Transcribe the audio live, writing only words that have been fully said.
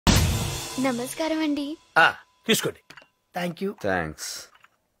నమస్కారం అండి. తీసుకోండి. Thank you. థ్యాంక్స్.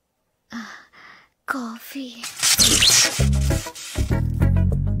 కాఫీ.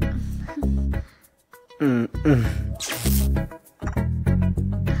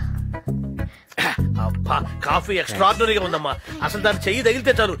 అబ్బా కాఫీ ఎక్స్ట్రాడినరీగా ఉందమ్మా. అసలు దాన్ని చెయ్యి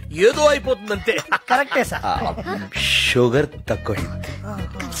తగిలితే చాలు ఏదో అయిపోతుంది అంతే. కరెక్టే సార్. షుగర్ తక్కువ.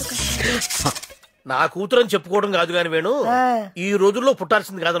 నా కూతురని చెప్పుకోవడం కాదు గాని వేణు, ఈ రోజుల్లో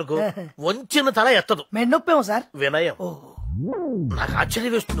పుట్టాల్సింది కాదనుకో. వంచిన తల ఎత్తదు. మెన్నొప్పేమో సార్. వినయం. నాకు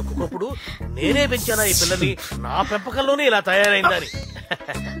ఆశ్చర్యం వేస్తుంది ఒక్కొక్కప్పుడు. నేనే పెంచానా ఈ పిల్లని, నా పెంపకంలోనే ఇలా తయారైందని.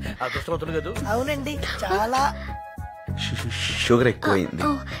 అదృష్టవంతుడు కదా. అవునండి, చాలా. షుగర్ ఎక్కువైంది.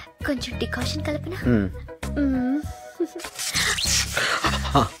 కొంచెం డికాషన్ కలపనా?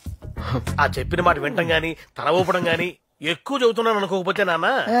 ఆ చెప్పిన మాట వింటం గాని తల ఊపడం గాని ఎక్కువ చదువుతున్నాను అనుకోకపోతే నాన్న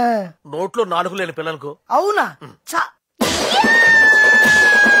నోట్లో నాలుగు లేని పిల్లలకు. అవునా?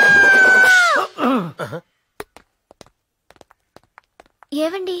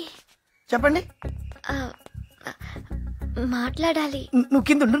 ఏవండి? చెప్పండి. మాట్లాడాలి. నువ్వు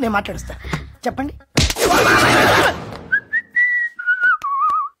కింద ఉండు, నేను మాట్లాడుస్తా. చెప్పండి.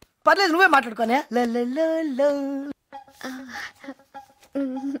 పర్లేదు, నువ్వే మాట్లాడుకోనే.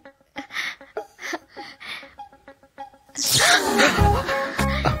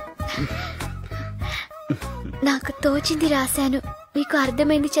 నాకు తోచింది రాశాను, మీకు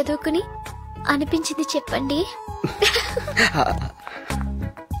అర్థమైంది చదువుకుని, అనిపించింది చెప్పండి.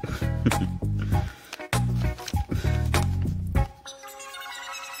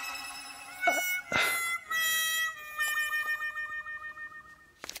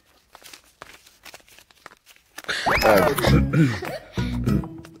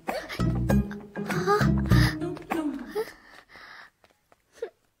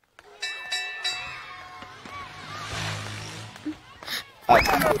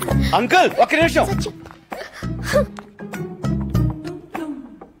 అంకుల్ ఒక్క నిమిషం.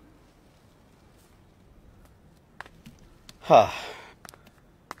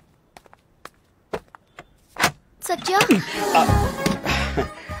 సత్య,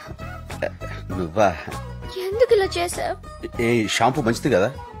 నువ్వా? ఎందుకు ఇలా చేసావు? ఏ షాంపూ మంచిది కదా?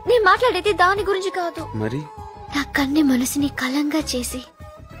 నేను మాట్లాడేది దాని గురించి కాదు. మరి నా కన్ని మనసుని కలంగా చేసి,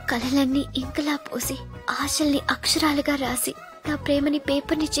 కలలన్నీ ఇంకలా పోసి, ఆశల్ని అక్షరాలుగా రాసి, నా ప్రేమని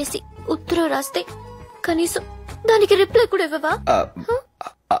పేపర్ని చేసి ఉత్తరం రాస్తే కనీసం దానికి రిప్లై కూడా ఇవ్వవా?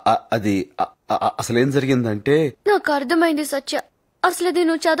 అది అసలేం జరిగిందంటే. నాకు అర్థమైంది సత్య, అసలు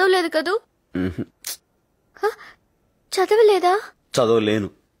నువ్వు చదవలేదు కదూ? చదవలేదా? చదవలేను.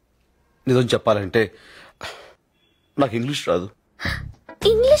 నిజం చెప్పాలంటే నాకు ఇంగ్లీష్ రాదు.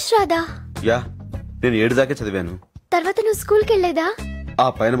 ఇంగ్లీష్ రాదా? యా, నేను 7 దాకా చదివాను. తర్వాత నువ్వు స్కూల్కి వెళ్ళేదా? ఆ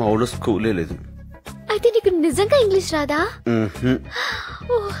పైన మా ఊళ్ళో స్కూలే లేదు. అయితే నీకు నిజంగా ఇంగ్లీష్ రాదా?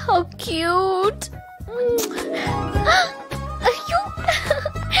 How cute.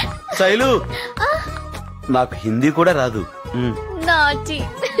 శైలు, నాకు హిందీ కూడా రాదు. నాటి.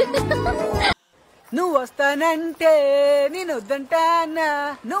 నువ్వు వస్తానంటే నేను వద్దంటానా,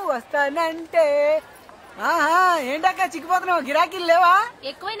 నువ్వు వస్తానంటే. ఆహా, ఏంటక్క చిక్కిపోతున్నావు? గిరాకీలు లేవా?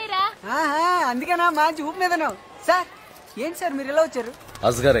 ఎక్కువైనరా? ఆహా, అందుకేనా మంచి ఊపు మీదను. సార్, ఏంటి సార్ మీరు ఇలా వచ్చారు?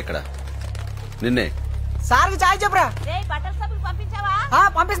 అస్గార్ ఎక్కడ? నిన్నే. సార్కి చాయ్ చెప్పరా.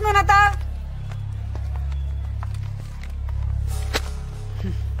 పంపిస్తున్నానత్త.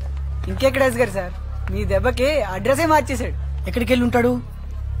 ఇంకెక్కడ అస్గారు సార్, మీ దెబ్బకి అడ్రసే మార్చేశాడు. ఎక్కడికి వెళ్ళి ఉంటాడు?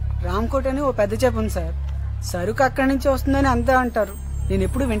 రామ్కోట్ అని ఓ పెద్ద చేప ఉంది సార్. సరుకు అక్కడి నుంచి వస్తుందని అంతా అంటారు. నేను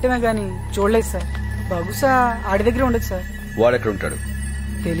ఎప్పుడు వింటమే గానీ చూడలేదు సార్. బహుశా ఆడి దగ్గర ఉండదు సార్. వాడెక్కడ ఉంటాడు?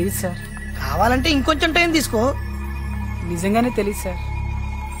 తెలీదు సార్. కావాలంటే ఇంకొంచెం టైం తీసుకో. నిజంగానే తెలీదు సార్.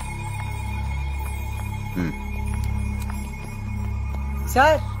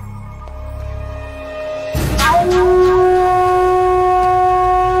 సార్,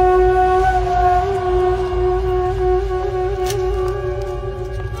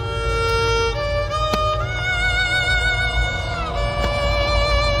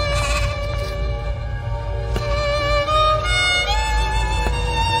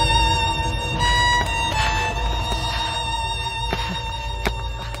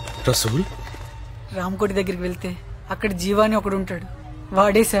 రసూల్, రామ్కోటి దగ్గరికి వెళ్తే అక్కడ జీవాని ఒకడు ఉంటాడు.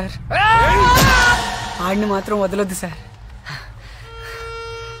 వాడే సార్. ఆడిని మాత్రం వదలొద్దు సార్.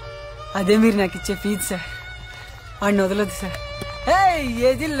 అదే మీరు నాకు ఇచ్చే ఫీజు సార్. ఆడిని వదలొద్దు సార్.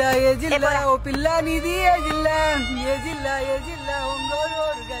 ఏ జిల్లా ఏ జిల్లా ఓ పిల్ల నీది, ఏ జిల్లా ఏ జిల్లా ఏ జిల్లా ఒంగోలు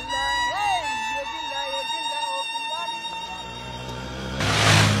గల్లా.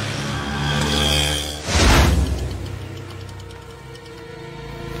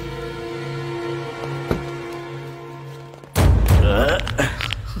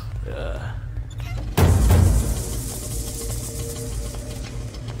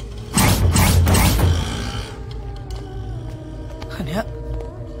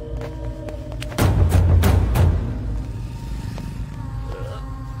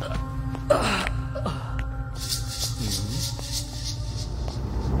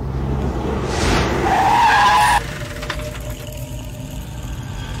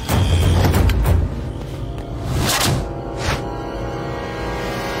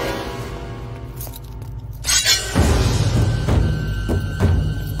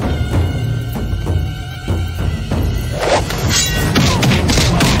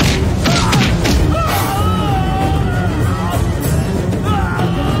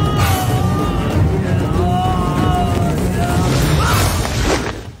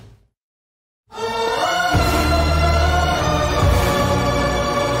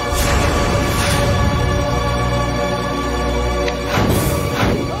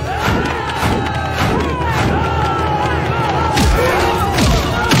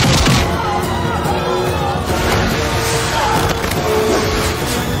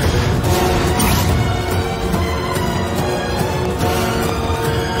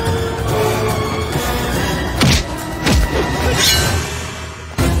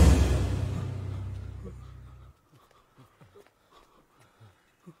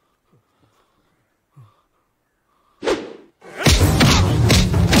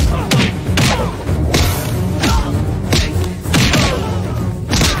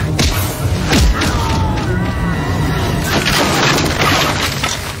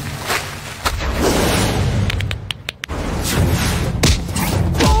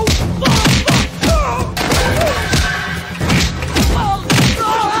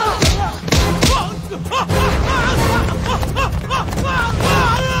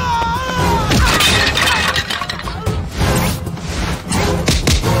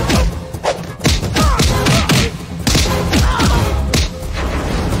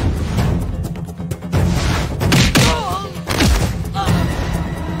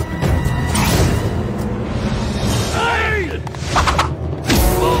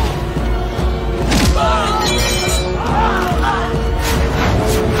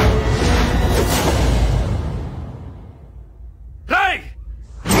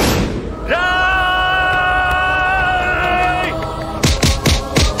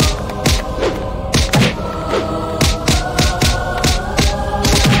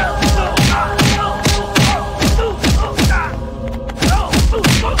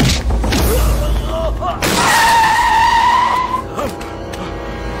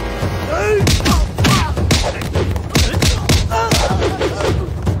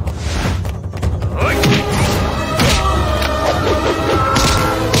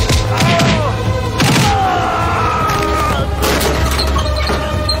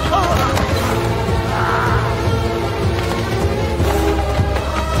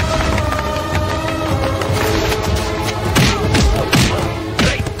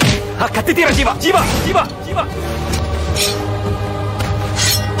 కత్తి తీరా జీవా జీవా జీవా జీవా.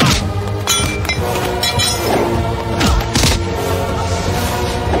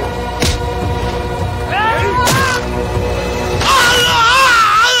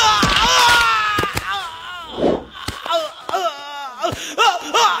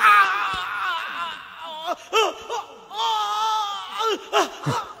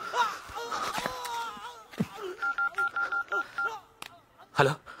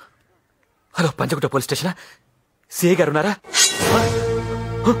 Hello hello, Panjagutta police స్టేషనా? CI గారు ఉన్నారా?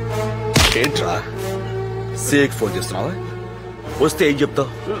 ఏంట్రా సిఐకి ఫోన్ చేస్తున్నావా? వస్తే ఏం చెప్తావు?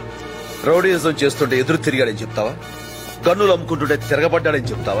 రౌడీజం చేస్తుంటే ఎదురు తిరిగాడని చెప్తావా? గన్నులు అమ్ముకుంటుంటే తిరగబడ్డాడని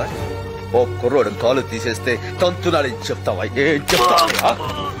చెప్తావా? ఓ కుర్రోడు కాలు తీసేస్తే తంతున్నాడని చెప్తావా? ఏం చెప్తావా?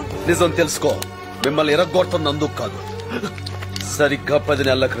 నిజం తెలుసుకో, మిమ్మల్ని ఎరగొడుతున్నందుకు కాదు. సరిగ్గా 10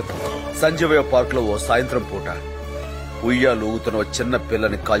 నెలల క్రితం సంజీవయ్య పార్క్ లో ఓ సాయంత్రం పూట ఉయ్యాలు ఊగుతున్న ఓ చిన్న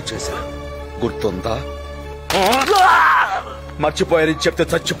పిల్లని కాల్చేశారు. గుర్తుందా? మర్చిపోయారని చెప్తే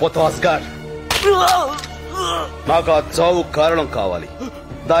చచ్చిపోతావు అస్గార్. నాకు ఆ చావు కారణం కావాలి,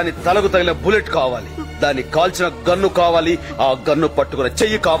 దాని తలకు తగిన బుల్లెట్ కావాలి, దాన్ని కాల్చిన గన్ను కావాలి, ఆ గన్ను పట్టుకున్న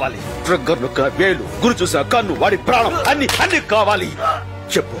చెయ్యి కావాలి, ట్రిగ్గర్ నొక్కిన వేలు, గురి చూసిన కన్ను, వాడి ప్రాణం, అన్ని అన్ని కావాలి.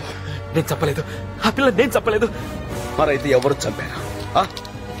 చెప్పు. నేను చెప్పలేదు, ఆ పిల్ల నేను చెప్పలేదు. మరైతే ఎవరు చంపారా?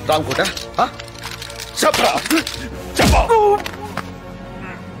 రామ్కోట చెప్పరా? చెప్పు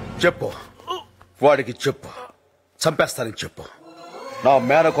చెప్పు, వాడికి చెప్పు, చంపేస్తానని చెప్పు. నా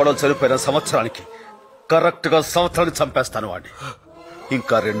మేనకోడలు చనిపోయిన సంవత్సరానికి కరెక్ట్ గా సంవత్సరానికి చంపేస్తాను వాడిని.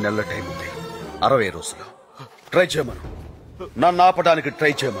 ఇంకా 2 నెలల టైం ఉంది, 60 రోజులు. ట్రై చేయమను, నన్ను ఆపడానికి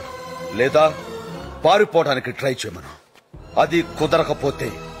ట్రై చేయమను, లేదా పారిపోవడానికి ట్రై చేయమను. అది కుదరకపోతే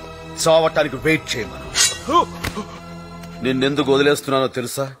చావటానికి వెయిట్ చేయమను. నిన్నెందుకు వదిలేస్తున్నానో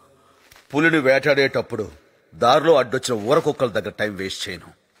తెలుసా? పులిని వేటాడేటప్పుడు దారిలో అడ్డొచ్చిన ఊరకుక్కల దగ్గర టైం వేస్ట్ చేయను.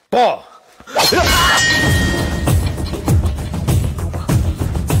 పో.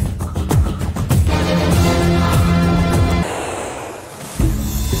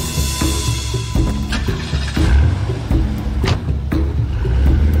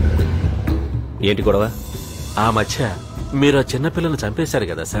 ఏంటి గొడవ? ఆ మధ్య మీరు ఆ చిన్నపిల్లను చంపేశారు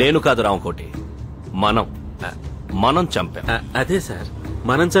కదా సార్. నేను కాదు రామకోటి, మనం చంపాం. అదే సార్,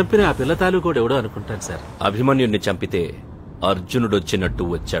 మనం చంపిన ఆ పిల్ల తాలూకోడు ఎవడో అనుకుంటాను సార్. అభిమన్యుణ్ణి చంపితే అర్జునుడొచ్చినట్టు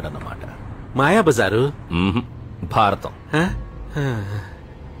వచ్చాడన్నమాట. మాయాబజారు భారతం.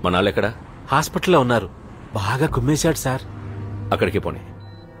 మనాళ్ళెక్కడ? హాస్పిటల్లో ఉన్నారు, బాగా కుమ్మేశాడు సార్. అక్కడికి పోనీ.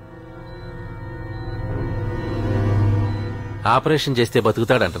 ఆపరేషన్ చేస్తే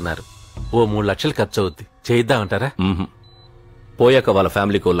బతుకుతాడంటున్నారు. ఓ 3 లక్షలు ఖర్చు అవుద్ది, చేయిద్దామంటారా? పోయాక వాళ్ళ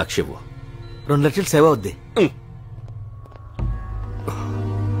ఫ్యామిలీకి 1 లక్ష ఇవ్వు. 2 లక్షలు సేవ అవుద్ది.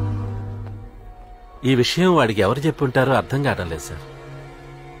 ఈ విషయం వాడికి ఎవరు చెప్పుంటారో అర్థం కావడం లేదు సార్.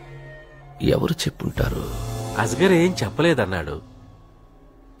 ఎవరు చెప్పుంటారు? అస్గర్ ఏం చెప్పలేదన్నాడు.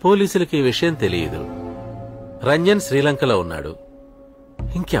 పోలీసులకి ఈ విషయం తెలియదు. రంజన్ శ్రీలంకలో ఉన్నాడు.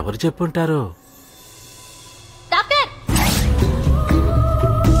 ఇంకెవరు చెప్పుంటారో?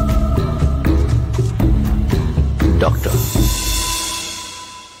 Doctor.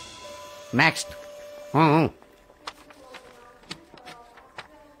 Next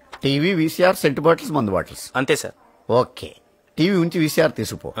TV, VCR, cent bottles, మందు బాటిల్స్. అంతే సార్. ఓకే, టీవీ ఉంచి వీసీఆర్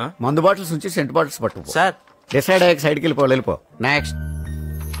తీసుకుపో, మందు బాటిల్స్ ఉంచి సెంట్ బాటిల్స్ పట్టుకుపో. సార్ డిసైడ్ అయ్యాక సైడ్కి వెళ్ళిపో. నెక్స్ట్.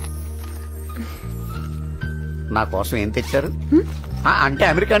 నా కోసం ఏం తెచ్చారు? అంటే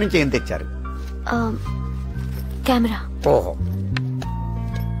అమెరికా నుంచి ఏం తెచ్చారు? కెమెరా. ఓహో,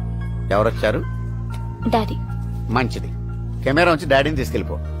 ఎవరొచ్చారు? డాడీ. మంచిది, కెమెరా నుంచి డాడీని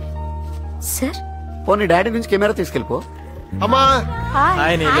తీసుకెళ్ళిపో. సార్ పోనీ డాడీ నుంచి కెమెరా తీసుకెళ్ళిపో. అమ్మా.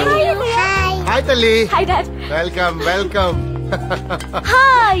 హాయ్ నీలు. హాయ్ తల్లి. Hi dad. Welcome welcome.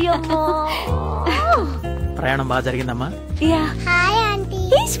 Hi అమ్మా. ప్రయాణం బాగా జరిగిందమ్మా? యా. Hi aunty.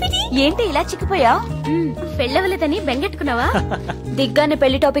 హే స్వీటీ, ఏంటి ఇలా చిక్కిపోయావ్? పెళ్ళవలేదని బెంగెట్టుకున్నావా? దిగ్గానే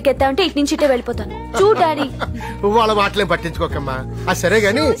పెళ్లి టాపిక్ ఎత్తావంటే ఇటు నుంచి ఇటే వెళ్ళిపోతాను. చూ డాడీ. వాళ్ళ మాటలేం పట్టించుకోకమ్మా. సరే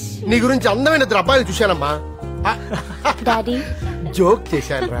గాని నీ గురించి అందమైన అబ్బాయిలు చూశానమ్మా. డాడీ జోక్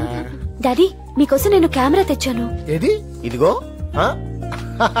చేశాను రా. డాడీ, మీకోసం నేను కెమెరా తెచ్చాను. ఏది? ఇదిగో.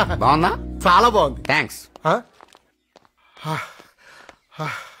 బాగుందా? చాలా బాగుంది. థ్యాంక్స్.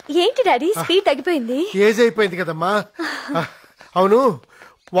 ఏంటి డాడీ స్పీడ్ తగ్గిపోయింది? ఏజ్ అయిపోయింది కదమ్మా. అవును,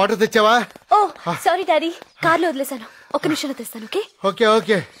 వాటర్ తెచ్చావా? ఓ సారీ డాడీ, కార్లో వదిలేశాను. ఒక్క నిమిషంలో తెస్తాను. Okay okay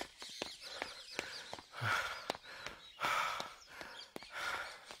okay.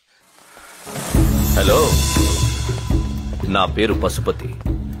 హలో, నా పేరు పశుపతి.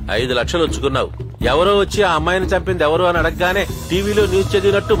 5 లక్షలు వచ్చుకున్నావు. ఎవరో వచ్చి ఆ అమ్మాయిని చంపింది ఎవరు అని అడగగానే టీవీలో న్యూస్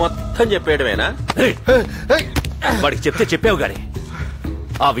చదివినట్టు మొత్తం చెప్పేయడమేనా? వాడికి చెప్తే చెప్పావు గాని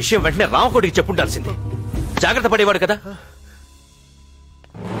ఆ విషయం వెంటనే రామకోటికి చెప్పుండాల్సింది. జాగ్రత్త పడేవాడు కదా.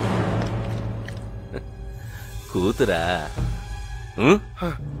 కూతురా?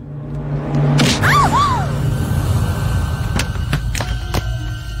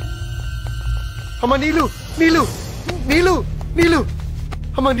 అమ్మా నీళ్ళు నీళ్ళు నీళ్ళు నీళ్ళు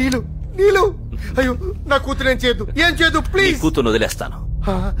అమ్మా నీళ్ళు నీళ్ళు. అయ్యో నా కూతురు ఏం చేయదు ప్లీజ్. కూతురు వదిలేస్తాను,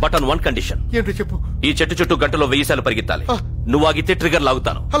 బట్ ఆన్ 1 కండిషన్. ఏంటో చెప్పు. ఈ చెట్టు చుట్టూ గంటలో 1000 సార్లు పరిగెత్తాలి. నువ్వు ఆగితే ట్రిగర్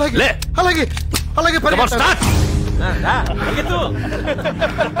లాగుతాను. అలాగే అలాగే అలాగే. Start.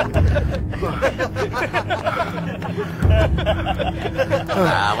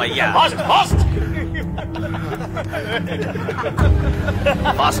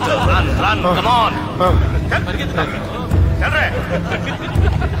 Faster, run, come on.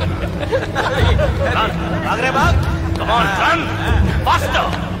 Run, come on, run, faster.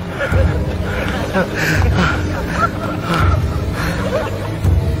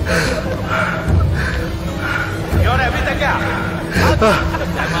 You're everything, yeah.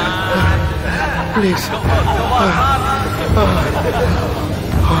 Please.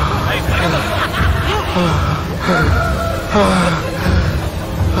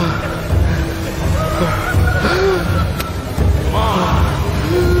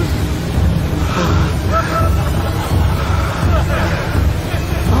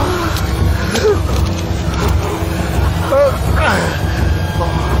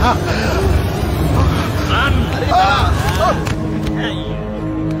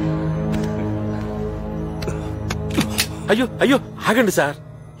 అయ్యో అయ్యో, ఆగండి సార్.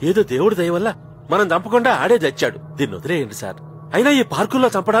 ఏదో దేవుడి దయ వల్ల మనం చంపకుండా ఆడే చచ్చాడు. దీన్ని వదిలేయండి సార్. అయినా ఈ పార్కుల్లో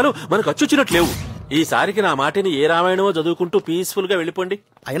చంపడాలు మనకు అచ్చొచ్చినట్లేవు. ఈసారికి నా మాటని ఏ రామాయణమో చదువుకుంటూ పీస్ఫుల్ గా వెళ్ళిపోండి.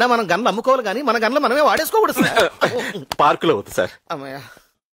 అయినా మనం గన్లు అమ్ముకోవాలి కానీ మన గన్లు మనమే వాడేసుకోకూడదు. పార్కులో వద్దు సార్. అమ్మయ్యా.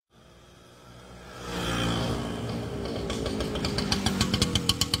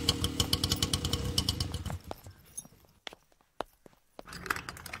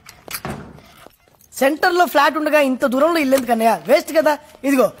 సెంటర్ లో ఫ్లాట్ ఉండగా ఇంత దూరంలో ఇల్లు ఎందుకన్నయ్య? వేస్ట్ కదా.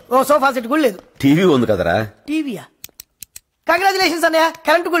 ఇదిగో ఓ సోఫా సెట్ కూడా లేదు. టీవీ ఉంది కదరా. టీవీయా? కంగ్రాచులేషన్స్ అన్నయ్య,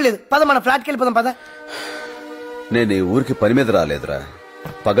 కరెంట్ కూడా లేదు. పద మన ఫ్లాట్కి వెళ్ళిపోదాం పద. నేను ఈ ఊరికి పని మీద రాలేదురా,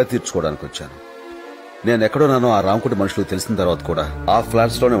 పగ తీర్చుకోవడానికి వచ్చాను. నేను ఎక్కడోనానో ఆ రామకుటి మనుషులకు తెలిసిన తర్వాత కూడా ఆ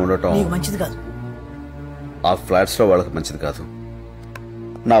ఫ్లాట్స్ లోనే ఉండటం మంచిది కాదు. ఆ ఫ్లాట్స్ లో వాళ్ళకి మంచిది కాదు.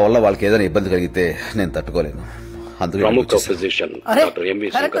 నా వల్ల వాళ్ళకి ఏదైనా ఇబ్బంది కలిగితే నేను తట్టుకోలేను. అందుకే ప్రముఖ ఫిజిషియన్ డాక్టర్ ఎంవి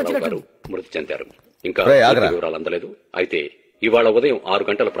శంకర్రావు గారు మృతి చెందారు. ఇంకా వివరాలు అందలేదు. అయితే ఇవాళ ఉదయం 6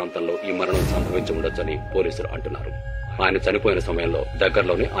 గంటల ప్రాంతంలో ఈ మరణం సంభవించి ఉండొచ్చని పోలీసులు అంటున్నారు. ఆయన చనిపోయిన సమయంలో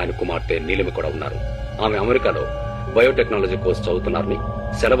దగ్గరలోనే ఆయన కుమార్తె నీలిమ కూడా ఉన్నారు. ఆమె అమెరికాలో బయోటెక్నాలజీ కోర్స్ చదువుతున్నారని,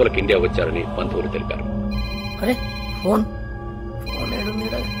 సెలవులకు ఇండియా వచ్చారని బంధువులు తెలిపారు.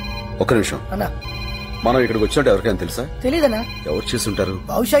 ఒక నిమిషం, మనం ఇక్కడికి వచ్చినట్టు ఎవరికైనా తెలుసా? తెలీదనా? ఎవరు చేసి ఉంటారు?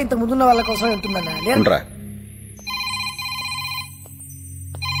 బహుశా ఇంత ముందున్న వాళ్ళ కోసం వెళ్తుందన్నా.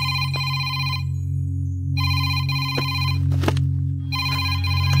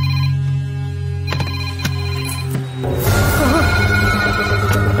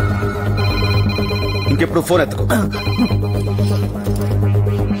 ఇంకెప్పుడు ఫోన్ ఎత్తుకో.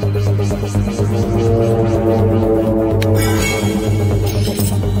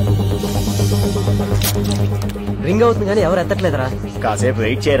 రింగ్ అవుతుంది కానీ ఎవరు ఎత్తట్లేదురా. కాసేపు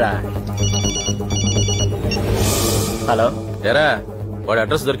వెయిట్ చేయరా. హలో, ఎరా వాడి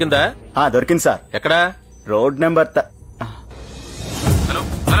అడ్రస్ దొరికిందా? దొరికింది సార్. ఎక్కడా? Road number hello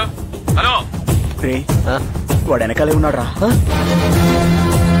hello hello, వాడు వెనకాలే ఉన్నాడు రా.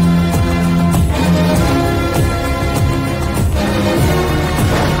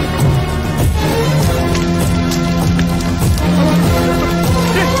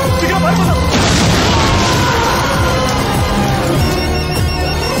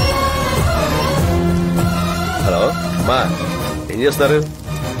 హలో అమ్మా, ఏం చేస్తున్నారు?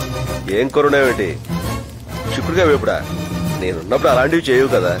 ఏం కొరునేమిటి? చిక్కుడుగా వేపుడా? నేనున్నప్పుడు అలాంటివి చేయవు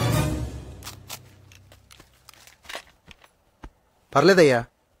కదా. పర్లేదయ్యా,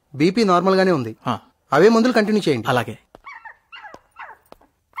 బీపీ నార్మల్ గానే ఉంది. అవే మందులు కంటిన్యూ చేయండి. అలాగే.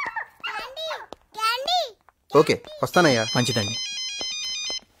 ఓకే, వస్తానయ్యా. మంచిదండి.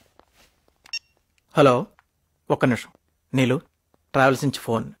 హలో, ఒక్క నిమిషం. నీలు, ట్రావెల్స్ నుంచి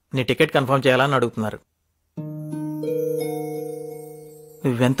ఫోన్. నీ టికెట్ కన్ఫర్మ్ చేయాలని అడుగుతున్నారు.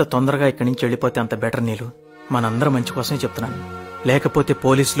 నువ్వెంత తొందరగా ఇక్కడి నుంచి వెళ్ళిపోతే అంత బెటర్ నీలు. మనందరం మంచి కోసమే చెప్తున్నాను. లేకపోతే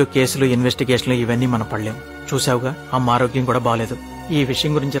పోలీసులు, కేసులు, ఇన్వెస్టిగేషన్లు ఇవన్నీ మనం పడలేం. చూసావుగా, అమ్మ ఆరోగ్యం కూడా బాలేదు. ఈ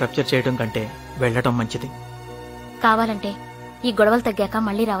విషయం గురించి రప్చర్ చేయడం కంటే వెళ్ళటం మంచిది. కావాలంటే ఈ గొడవలు తగ్గాక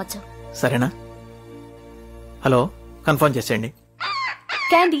మళ్ళీ రావచ్చు. సరేనా? హలో, కన్ఫర్మ్ చేసేయండి.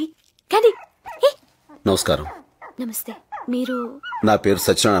 Candy, candy. నమస్కారం. నమస్తే. మీరు? నా పేరు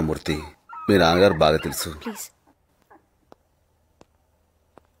సత్యనారాయణమూర్తి. మీ నాన్నగారు బాగా తెలుసు. ప్లీజ్.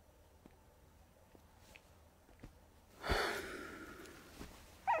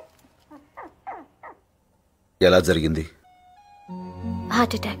 ఎలా జరిగింది?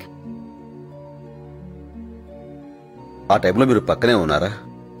 Heart attack. ఆ టైంలో మీరు పక్కనే ఉన్నారా?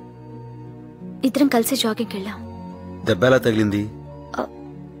 ఇద్దరం కలిసి జాగింగ్కి వెళ్ళాం. దెబ్బ ఎలా తగిలింది?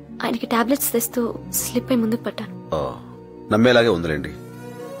 ఆయనకి టాబ్లెట్స్ తెస్తూ స్లిప్ అయి ముందుకు పట్టాను. నమ్మేలాగే ఉందిలేండి.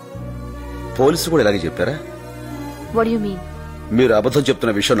 పోలీసులు కూడా ఇలాగే చెప్పారా? What you mean? మీరు అబద్ధం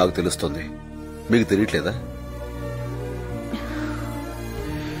చెప్తున్న విషయం నాకు తెలుస్తుంది. మీకు తెలియట్లేదా?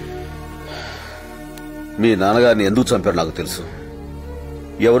 మీ నాన్నగారిని ఎందుకు చంపారో నాకు తెలుసు.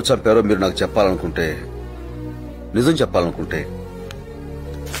 ఎవరు చంపారో మీరు నాకు చెప్పాలనుకుంటే, నిజం చెప్పాలనుకుంటే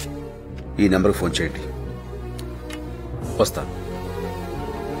ఈ నెంబర్కి ఫోన్ చేయండి. వస్తాను.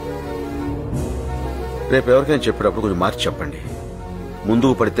 రేపు ఎవరికైనా చెప్పేటప్పుడు కొంచెం మార్చి చెప్పండి.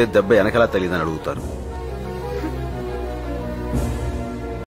 ముందుకు పడితే దెబ్బ వెనకలా తగిలిందని అడుగుతారు.